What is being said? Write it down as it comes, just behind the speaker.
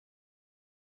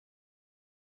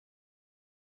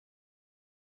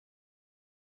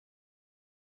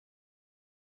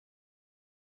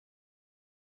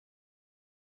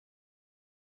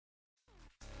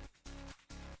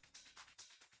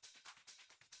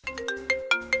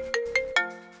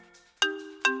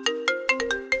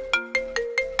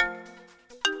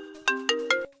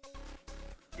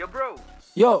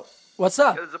Yo, what's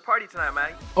up? Yo, there's a party tonight,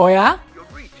 man. Oh yeah? Yo,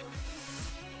 reach.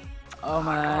 Oh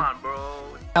man. Come on,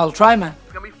 bro. I'll try, man.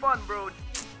 It's gonna be fun, bro.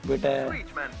 But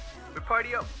Reach, man. We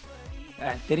party up.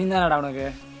 தெரிந்தானடா உனக்கு.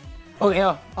 Okay, yo,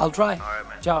 I'll try. Alright,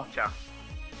 man. Ciao. Ciao.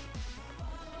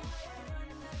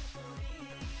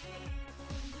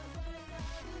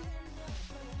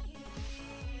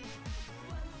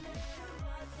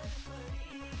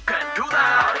 Can do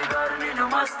that.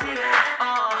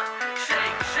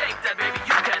 Shake, shake that, baby.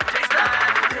 You can taste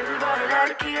that. Do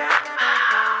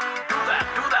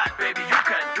that, baby. You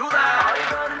can do that.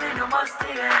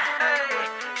 Hey,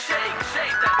 shake,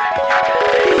 shake that, baby. You can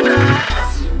taste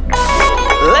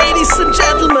that. Ladies and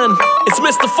gentlemen, it's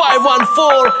Mr.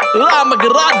 514,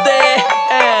 Agarathi,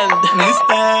 and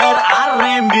mr.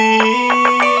 RNB.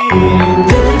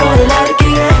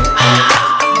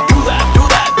 Do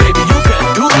that, baby. You can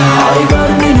do that.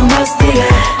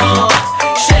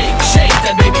 Shake, shake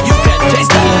that, baby. You can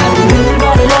taste that. Do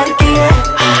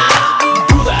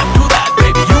that,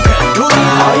 baby. You can do that.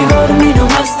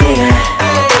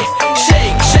 Hey,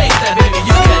 shake, shake that, baby.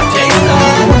 You can taste that.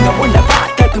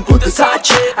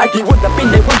 அடி உந்த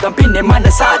பின்னே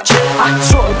மனசாச்சு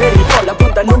strawberry போல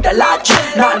புந்த நுண்டலாச்சு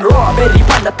நான் ராபெரி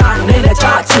பண்ணத்தான்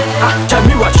நினைச்சாச்சு Tell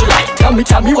me what you like, tell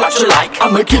me what you like.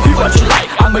 I'ma give you what you like,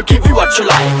 I'ma give you what you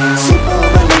like.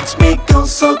 Super makes me go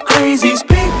so crazy.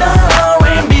 Speak the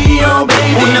R&B, oh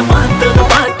baby. Unna paatha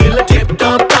paatila tip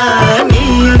top ka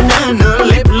neeyu nanu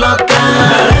lip lock ka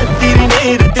tiri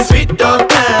neruthi sweet talk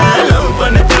ka love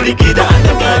panna thudikida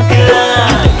adakaka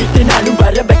கிட்ட நானும்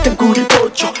வர வெக்கம் கூடி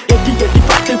போச்சோ எட்டி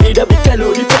பார்த்து விட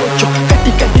விக்கலோடி போச்சோ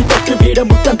கட்டி தொட்டு விட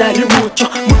முத்தம் தரு மூச்சோ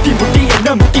முட்டி என்ன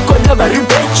முட்டி கொல்ல வரும்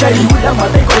பேச்சடி உள்ள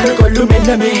மதை கொள்ளும்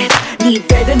என்னமே நீ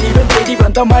தேடி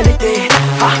வந்த மழைத்தேன்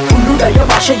உன்னுடைய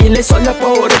பாஷையிலே சொல்ல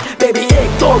போறேன் பேபி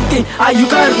ஏக் दो तीन आयु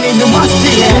कर नींद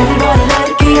मस्ती है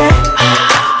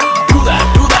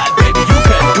Do that, baby. You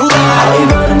can do that. आयु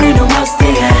कर नींद मस्ती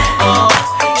है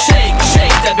Shake,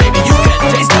 shake that, baby. You can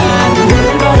taste that.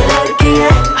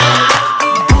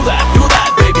 Do that,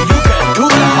 baby. You can do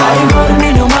that. आयु कर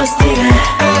नींद मस्ती है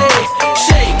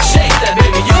Hey, shake that,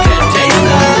 baby. You can taste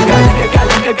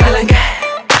that. கலங்க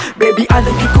பேபி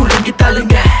அழகி குலுங்கி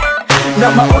தழுங்க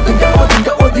நம்ம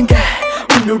ஒதுங்க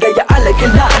உன்னுடைய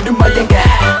அழகில் நானும் மயங்க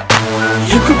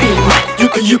You could be mine,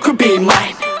 you could be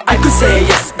mine. I could say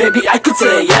yes, baby, I could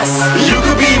say yes. You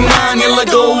could be mine, you'll let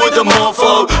go with the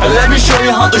mofo. Let me show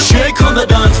you how to shake on the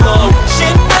dance floor.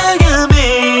 Shenagame,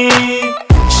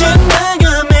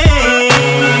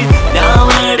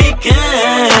 navarika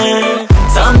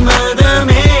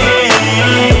sammadame.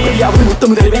 யாவும்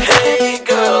முத்தம் தருவே Hey,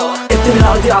 girl. எத்தனை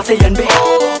நாள் ஆசை என்பே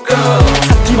Oh, girl.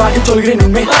 சத்தியமாக சொல்கிறேன்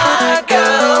உண்மை My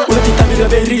girl. உலகத்தை தவிர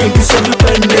வேறு எங்கு சொல்லு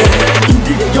பெண்ணே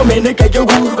இந்தியோ மெனக்கையோ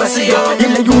ஊர்வசியோ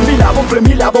இல்லை ஊரிலாவோ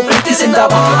பிரமிலாவோ பிரத்தி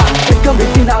சென்றாவோ வெக்கம்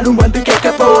வெட்டி நானும் வந்து கேட்க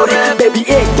போறேன் பேபி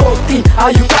ஏக் दो तीन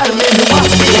आयु कर मेनू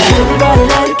मस्ती है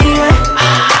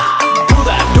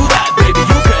Do that, baby.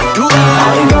 You can do that.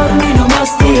 आयु कर मेनू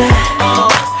मस्ती है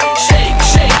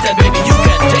Shake that, baby. You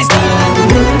can taste that.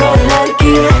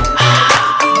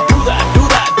 Do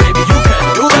that, baby. You can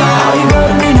do that. आयु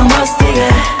कर मेनू मस्ती है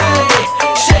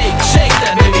Hey, shake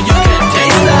that, baby. You can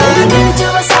taste that.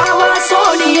 सावा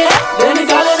सोनिए दिन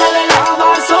काले नले लावा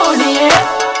सोनिए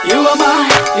You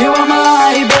are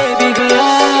my baby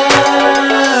girl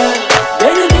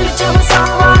दिन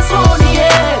सावा सोनिए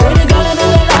दिन काले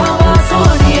नले लावा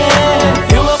सोनिए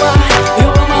You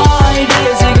are my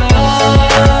daisy girl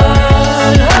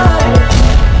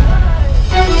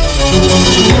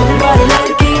बड़ी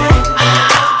लड़की है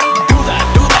Do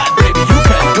that, baby. You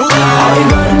can do that. आई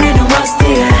घर में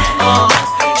मस्ती है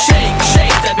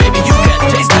Shake that, baby. You can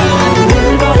taste that.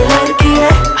 बड़ी लड़की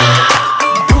है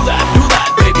Do that,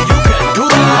 baby. You can do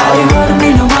that. आई घर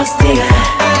में मस्ती है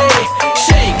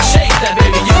Hey, shake that,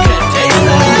 baby. You can taste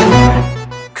that.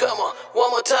 Come on, one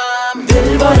more time. दिल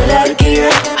बड़ी लड़की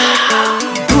है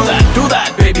Do that,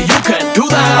 baby. You can do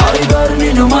that. आई घर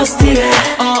में मस्ती है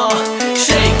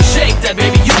Shake that,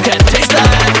 baby. You can taste that.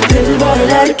 दिल बड़ी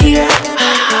लड़की है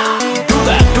Do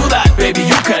that, baby.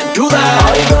 You can do that.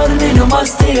 आई घर में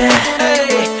मस्ती है Hey,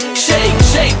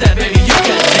 shake that, baby. You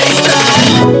can taste that.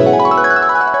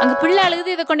 அங்க பிள்ளை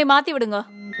அழுகுது, இதை கொண்டு மாத்தி விடுங்க.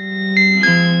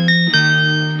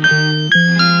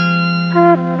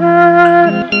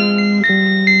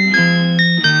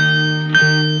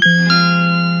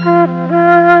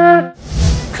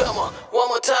 Come on, one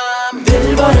more time.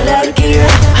 दिल बड़ी लड़की है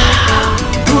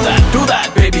Do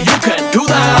that, baby. You can do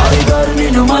that. आई घर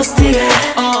में मस्ती है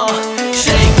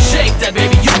Shake that,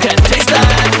 baby. You can taste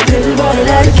that. दिल बड़ी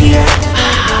लड़की है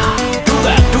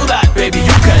Do that, baby.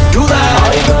 You can do that.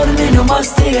 आई घर में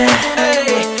मस्ती है